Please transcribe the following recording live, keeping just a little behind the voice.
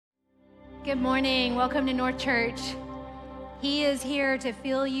Good morning. Welcome to North Church. He is here to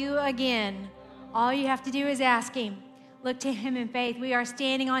fill you again. All you have to do is ask him. Look to him in faith. We are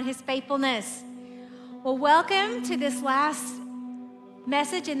standing on his faithfulness. Well, welcome to this last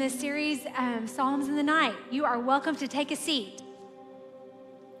message in this series, Psalms in the Night. You are welcome to take a seat.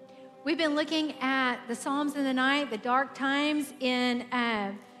 We've been looking at the Psalms in the night, the dark times in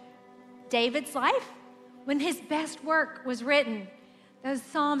David's life when his best work was written. Those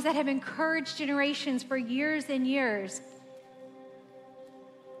Psalms that have encouraged generations for years and years.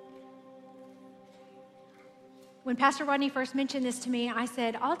 When Pastor Rodney first mentioned this to me, I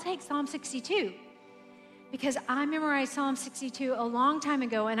said, I'll take Psalm 62 because I memorized Psalm 62 a long time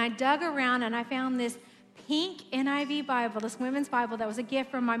ago, and I dug around and I found this pink NIV Bible, this women's Bible that was a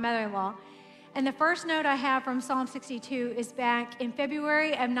gift from my mother-in-law. And the first note I have from Psalm 62 is back in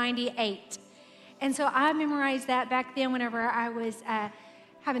February of 98. And so I memorized that back then whenever I was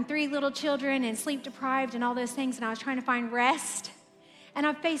having 3 little children and sleep deprived and all those things, and I was trying to find rest. And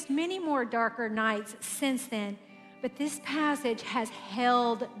I've faced many more darker nights since then, but this passage has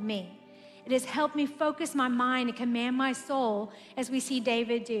held me. It has helped me focus my mind and command my soul as we see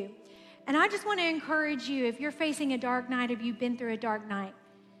David do. And I just want to encourage you, if you're facing a dark night, if you've been through a dark night,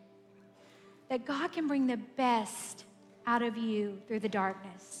 that God can bring the best out of you through the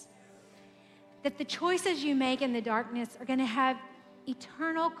darkness. That the choices you make in the darkness are going to have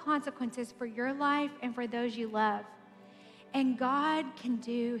eternal consequences for your life and for those you love. And God can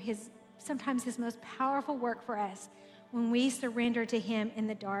do sometimes his most powerful work for us when we surrender to him in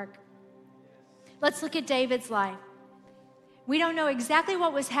the dark. Let's look at David's life. We don't know exactly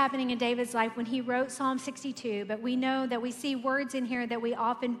what was happening in David's life when he wrote Psalm 62, but we know that we see words in here that we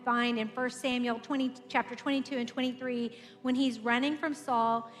often find in 1 Samuel chapter 22 and 23 when he's running from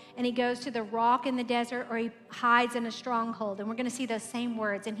Saul and he goes to the rock in the desert or he hides in a stronghold. And we're going to see those same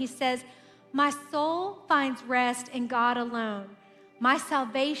words. And he says, "My soul finds rest in God alone. My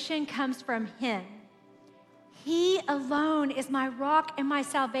salvation comes from him. He alone is my rock and my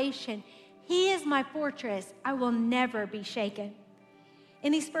salvation. He is my fortress. I will never be shaken."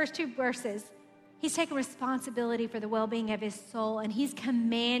 In these first 2 verses, he's taking responsibility for the well-being of his soul, and he's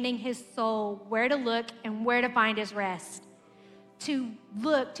commanding his soul where to look and where to find his rest, to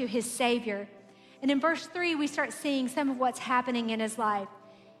look to his Savior. And in verse 3, we start seeing some of what's happening in his life.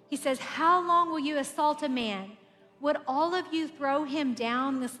 He says, "How long will you assault a man? Would all of you throw him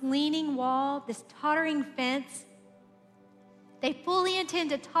down this leaning wall, this tottering fence? They fully intend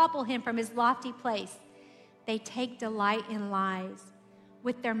to topple him from his lofty place. They take delight in lies.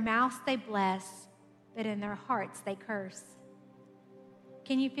 With their mouths they bless, but in their hearts they curse."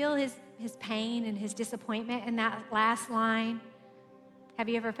 Can you feel his pain and his disappointment in that last line? Have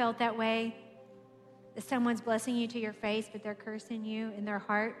you ever felt that way? That someone's blessing you to your face, but they're cursing you in their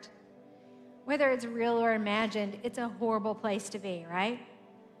heart? Whether it's real or imagined, it's a horrible place to be, right?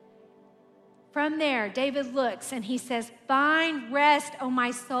 From there, David looks and he says, "Find rest, O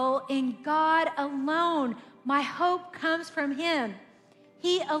my soul, in God alone. My hope comes from him.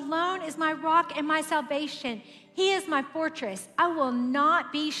 He alone is my rock and my salvation. He is my fortress. I will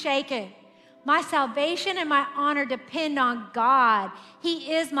not be shaken. My salvation and my honor depend on God.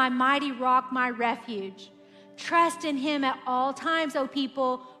 He is my mighty rock, my refuge. Trust in him at all times, O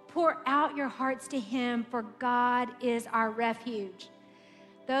people. Pour out your hearts to him, for God is our refuge."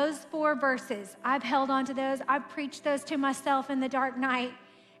 Those 4 verses, I've held on to those. I've preached those to myself in the dark night,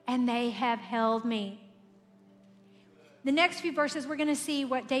 and they have held me. The next few verses, we're going to see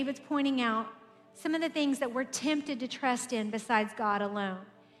what David's pointing out, some of the things that we're tempted to trust in besides God alone.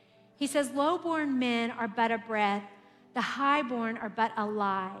 He says, "Low-born men are but a breath. The high-born are but a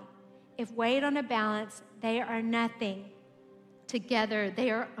lie. If weighed on a balance, they are nothing. Together, they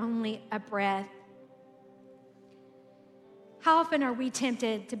are only a breath." How often are we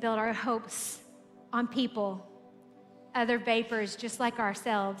tempted to build our hopes on people, other vapors just like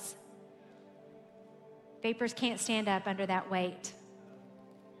ourselves? Vapors can't stand up under that weight.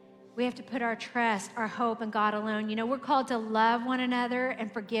 We have to put our trust, our hope in God alone. You know, we're called to love one another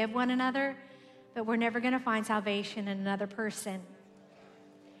and forgive one another, but we're never going to find salvation in another person.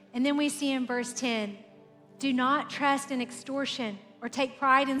 And then we see in verse 10, "Do not trust in extortion or take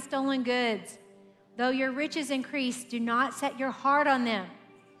pride in stolen goods. Though your riches increase, do not set your heart on them."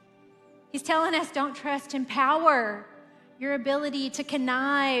 He's telling us don't trust in power, your ability to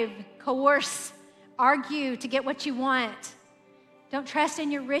connive, coerce, argue to get what you want. Don't trust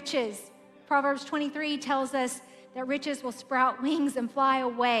in your riches. Proverbs 23 tells us that riches will sprout wings and fly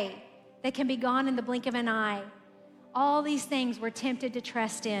away. They can be gone in the blink of an eye. All these things we're tempted to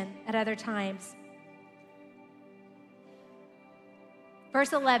trust in at other times.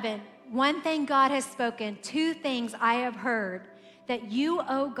 Verse 11, one thing God has spoken, two things I have heard, that you,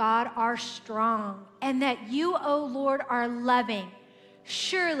 O God, are strong, and that you, O Lord, are loving.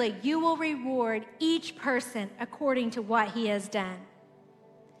 Surely you will reward each person according to what he has done.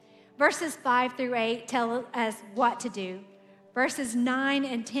 Verses 5 through 8 tell us what to do. Verses 9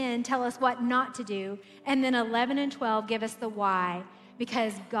 and 10 tell us what not to do. And then 11 and 12 give us the why.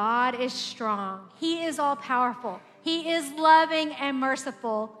 Because God is strong. He is all powerful. He is loving and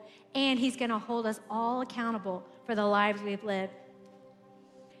merciful. And he's going to hold us all accountable for the lives we've lived.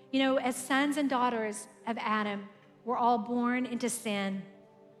 You know, as sons and daughters of Adam, we're all born into sin.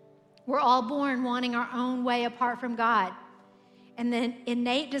 We're all born wanting our own way apart from God. And the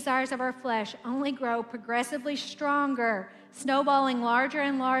innate desires of our flesh only grow progressively stronger, snowballing larger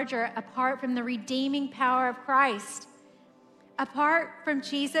and larger apart from the redeeming power of Christ. Apart from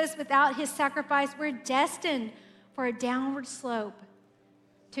Jesus, without his sacrifice, we're destined for a downward slope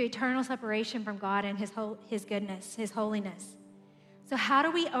to eternal separation from God and his goodness, his holiness. So how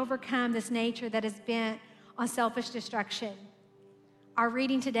do we overcome this nature that is bent on selfish destruction? Our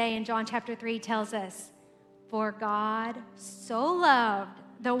reading today in John chapter 3 tells us, for God so loved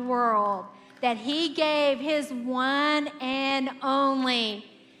the world that he gave his one and only,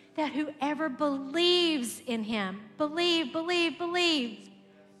 that whoever believes in him, believe,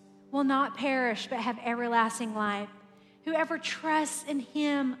 will not perish but have everlasting life. Whoever trusts in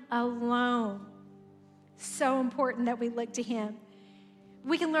him alone. So important that we look to him.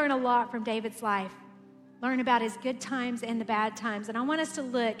 We can learn a lot from David's life, learn about his good times and the bad times. And I want us to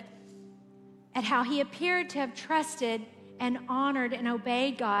look at how he appeared to have trusted and honored and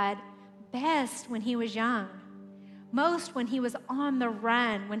obeyed God best when he was young, most when he was on the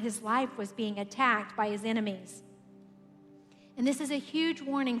run, when his life was being attacked by his enemies. And this is a huge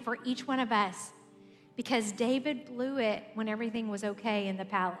warning for each one of us, because David blew it when everything was okay in the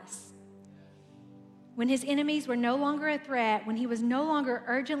palace. When his enemies were no longer a threat, when he was no longer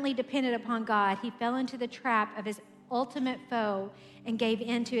urgently dependent upon God, he fell into the trap of his ultimate foe and gave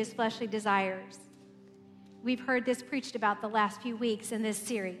in to his fleshly desires. We've heard this preached about the last few weeks in this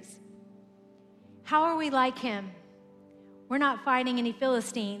series. How are we like him? We're not fighting any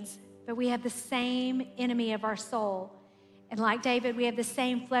Philistines, but we have the same enemy of our soul. And like David, we have the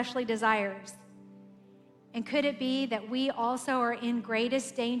same fleshly desires. And could it be that we also are in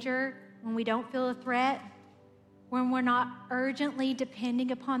greatest danger when we don't feel a threat? When we're not urgently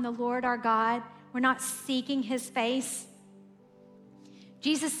depending upon the Lord our God? We're not seeking his face?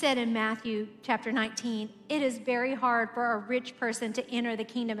 Jesus said in Matthew chapter 19, it is very hard for a rich person to enter the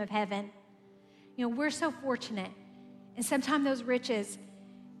kingdom of heaven. You know, we're so fortunate. And sometimes those riches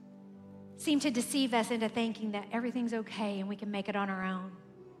seem to deceive us into thinking that everything's okay and we can make it on our own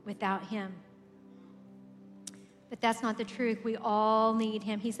without him. But that's not the truth. We all need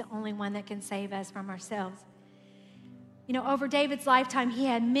him. He's the only one that can save us from ourselves. You know, over David's lifetime, he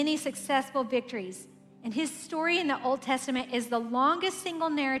had many successful victories. And his story in the Old Testament is the longest single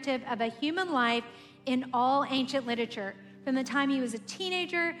narrative of a human life in all ancient literature, from the time he was a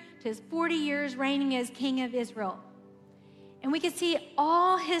teenager to his 40 years reigning as king of Israel. And we can see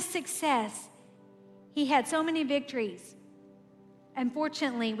all his success. He had so many victories.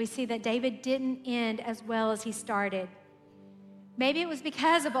 Unfortunately, we see that David didn't end as well as he started. Maybe it was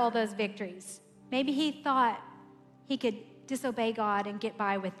because of all those victories. Maybe he thought he could disobey God and get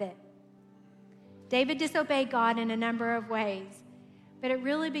by with it. David disobeyed God in a number of ways, but it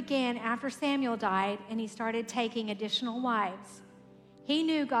really began after Samuel died and he started taking additional wives. He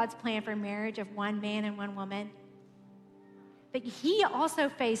knew God's plan for marriage of one man and one woman, but he also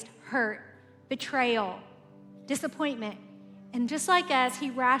faced hurt, betrayal, disappointment. And just like us, he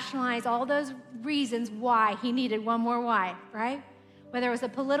rationalized all those reasons why he needed one more wife, right? Whether it was a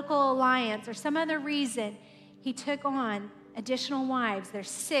political alliance or some other reason, he took on additional wives. There's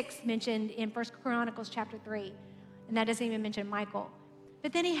 6 mentioned in 1 Chronicles chapter 3, and that doesn't even mention Michal.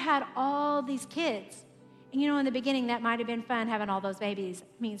 But then he had all these kids. And you know, in the beginning, that might have been fun having all those babies.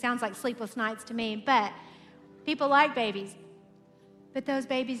 I mean, it sounds like sleepless nights to me, but people like babies. But those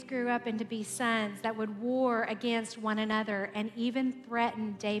babies grew up into be sons that would war against one another and even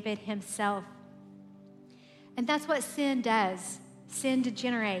threaten David himself. And that's what sin does. Sin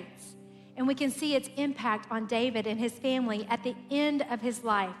degenerates. And we can see its impact on David and his family at the end of his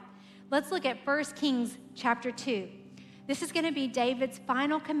life. Let's look at 1 Kings chapter 2. This is going to be David's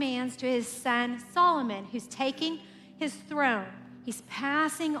final commands to his son Solomon, who's taking his throne. He's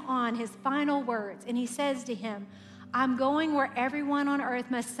passing on his final words, and he says to him, I'm going where everyone on earth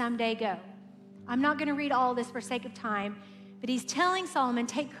must someday go. I'm not going to read all this for sake of time, but he's telling Solomon,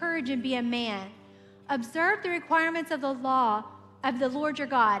 take courage and be a man. Observe the requirements of the law, of the Lord your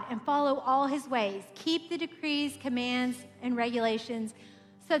God and follow all his ways. Keep the decrees, commands, and regulations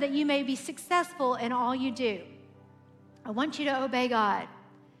so that you may be successful in all you do. I want you to obey God.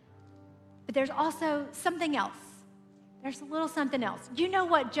 But there's also something else. There's a little something else. You know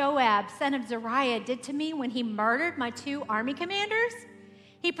what Joab, son of Zeruiah, did to me when he murdered my 2 army commanders?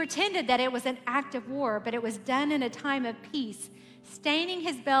 He pretended that it was an act of war, but it was done in a time of peace, staining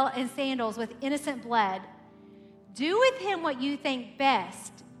his belt and sandals with innocent blood. Do with him what you think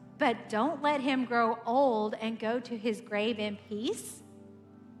best, but don't let him grow old and go to his grave in peace.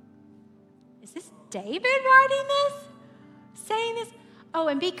 Is this David writing this? Saying this? Oh,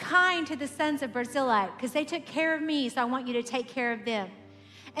 and be kind to the sons of Barzillai, because they took care of me, so I want you to take care of them.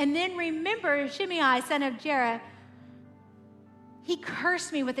 And then remember Shimei, son of Jerah, he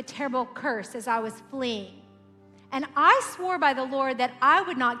cursed me with a terrible curse as I was fleeing. And I swore by the Lord that I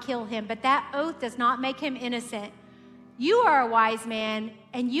would not kill him, but that oath does not make him innocent. You are a wise man,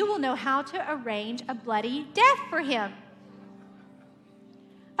 and you will know how to arrange a bloody death for him.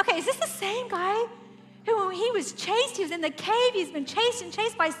 Okay, is this the same guy who, when he was chased, he was in the cave, he's been chased and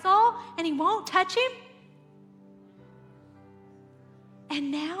chased by Saul, and he won't touch him?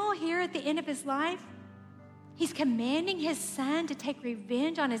 And now, here at the end of his life, he's commanding his son to take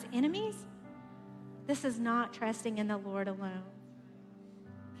revenge on his enemies? This is not trusting in the Lord alone.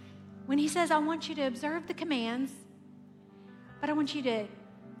 When he says, I want you to observe the commands, but I want you to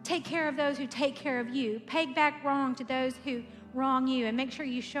take care of those who take care of you, pay back wrong to those who wrong you, and make sure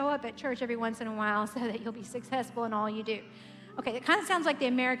you show up at church every once in a while so that you'll be successful in all you do. Okay, it kind of sounds like the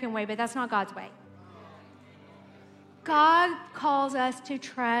American way, but that's not God's way. God calls us to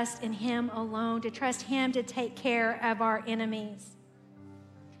trust in him alone, to trust him to take care of our enemies.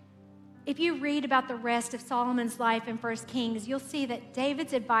 If you read about the rest of Solomon's life in 1 Kings, you'll see that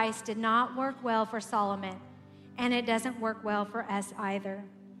David's advice did not work well for Solomon, and it doesn't work well for us either.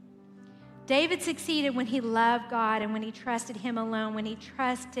 David succeeded when he loved God and when he trusted him alone, when he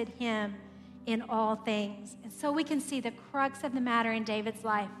trusted him in all things. And so we can see the crux of the matter in David's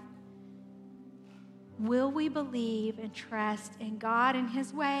life. Will we believe and trust in God and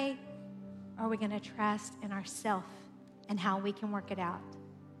his way, or are we going to trust in ourselves and how we can work it out?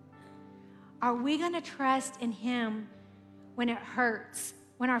 Are we going to trust in him when it hurts,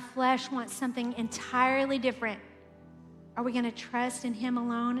 when our flesh wants something entirely different? Are we going to trust in him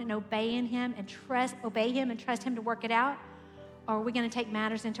alone and obey him and trust him to work it out? Or are we going to take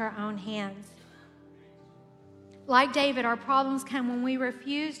matters into our own hands? Like David, our problems come when we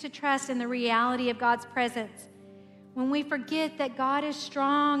refuse to trust in the reality of God's presence, when we forget that God is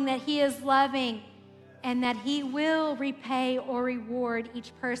strong, that he is loving, and that he will repay or reward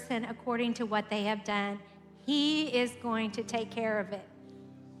each person according to what they have done. He is going to take care of it.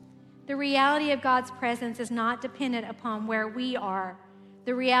 The reality of God's presence is not dependent upon where we are.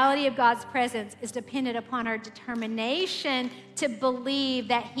 The reality of God's presence is dependent upon our determination to believe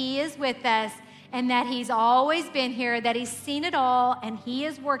that he is with us and that he's always been here, that he's seen it all, and he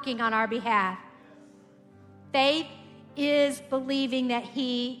is working on our behalf. Faith is believing that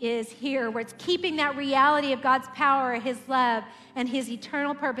he is here, where it's keeping that reality of God's power, his love, and his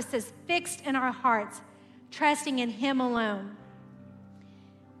eternal purposes fixed in our hearts, trusting in him alone.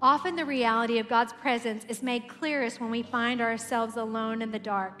 Often the reality of God's presence is made clearest when we find ourselves alone in the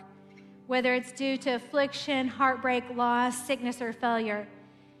dark, whether it's due to affliction, heartbreak, loss, sickness, or failure.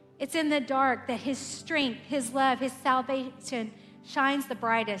 It's in the dark that his strength, his love, his salvation shines the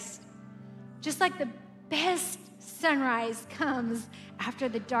brightest. Just like the best sunrise comes after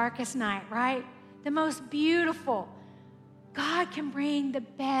the darkest night, right? The most beautiful. God can bring the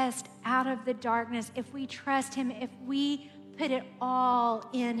best out of the darkness if we trust him, if we put it all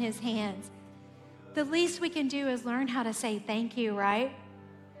in his hands. The least we can do is learn how to say thank you, right?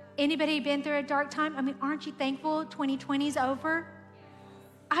 Anybody been through a dark time? I mean, aren't you thankful 2020's over?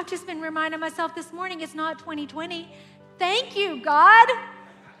 I've just been reminding myself this morning, it's not 2020. Thank you, God.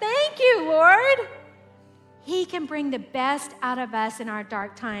 Thank you, Lord. He can bring the best out of us in our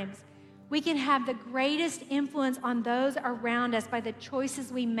dark times. We can have the greatest influence on those around us by the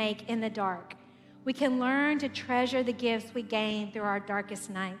choices we make in the dark. We can learn to treasure the gifts we gain through our darkest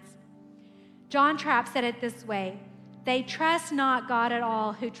nights. John Trapp said it this way: they trust not God at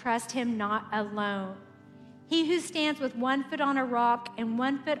all who trust him not alone. He who stands with 1 foot on a rock and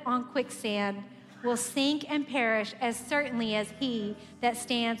 1 foot on quicksand will sink and perish as certainly as he that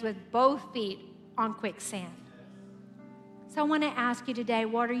stands with both feet on quicksand. So I want to ask you today,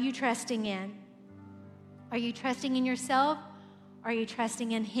 what are you trusting in? Are you trusting in yourself? Or are you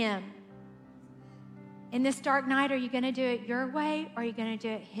trusting in him? In this dark night, are you going to do it your way or are you going to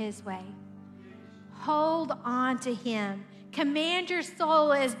do it his way? Hold on to him. Command your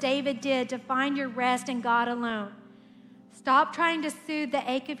soul as David did to find your rest in God alone. Stop trying to soothe the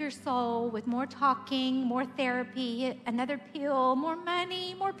ache of your soul with more talking, more therapy, another pill, more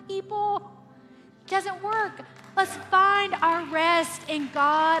money, more people. It doesn't work. Let's find our rest in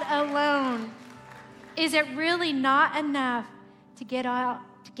God alone. Is it really not enough to get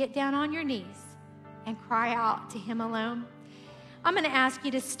down on your knees and cry out to Him alone? I'm going to ask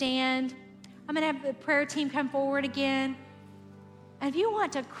you to stand. I'm going to have the prayer team come forward again. And if you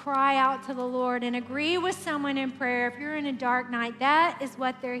want to cry out to the Lord and agree with someone in prayer, if you're in a dark night, that is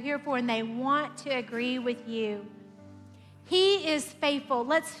what they're here for, and they want to agree with you. He is faithful.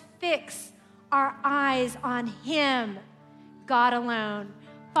 Let's fix our eyes on Him, God alone.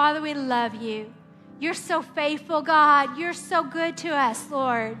 Father, we love you. You're so faithful, God. You're so good to us,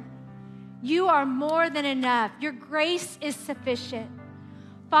 Lord. You are more than enough. Your grace is sufficient.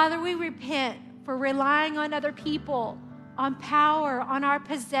 Father, we repent for relying on other people, on power, on our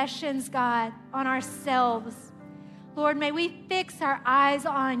possessions, God, on ourselves. Lord, may we fix our eyes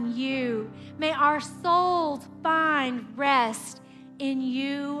on you. May our souls find rest in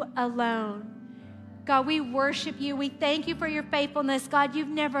you alone. God, we worship you. We thank you for your faithfulness. God, you've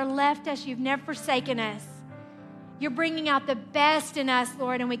never left us. You've never forsaken us. You're bringing out the best in us,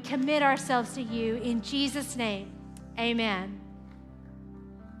 Lord, and we commit ourselves to you. In Jesus' name, amen.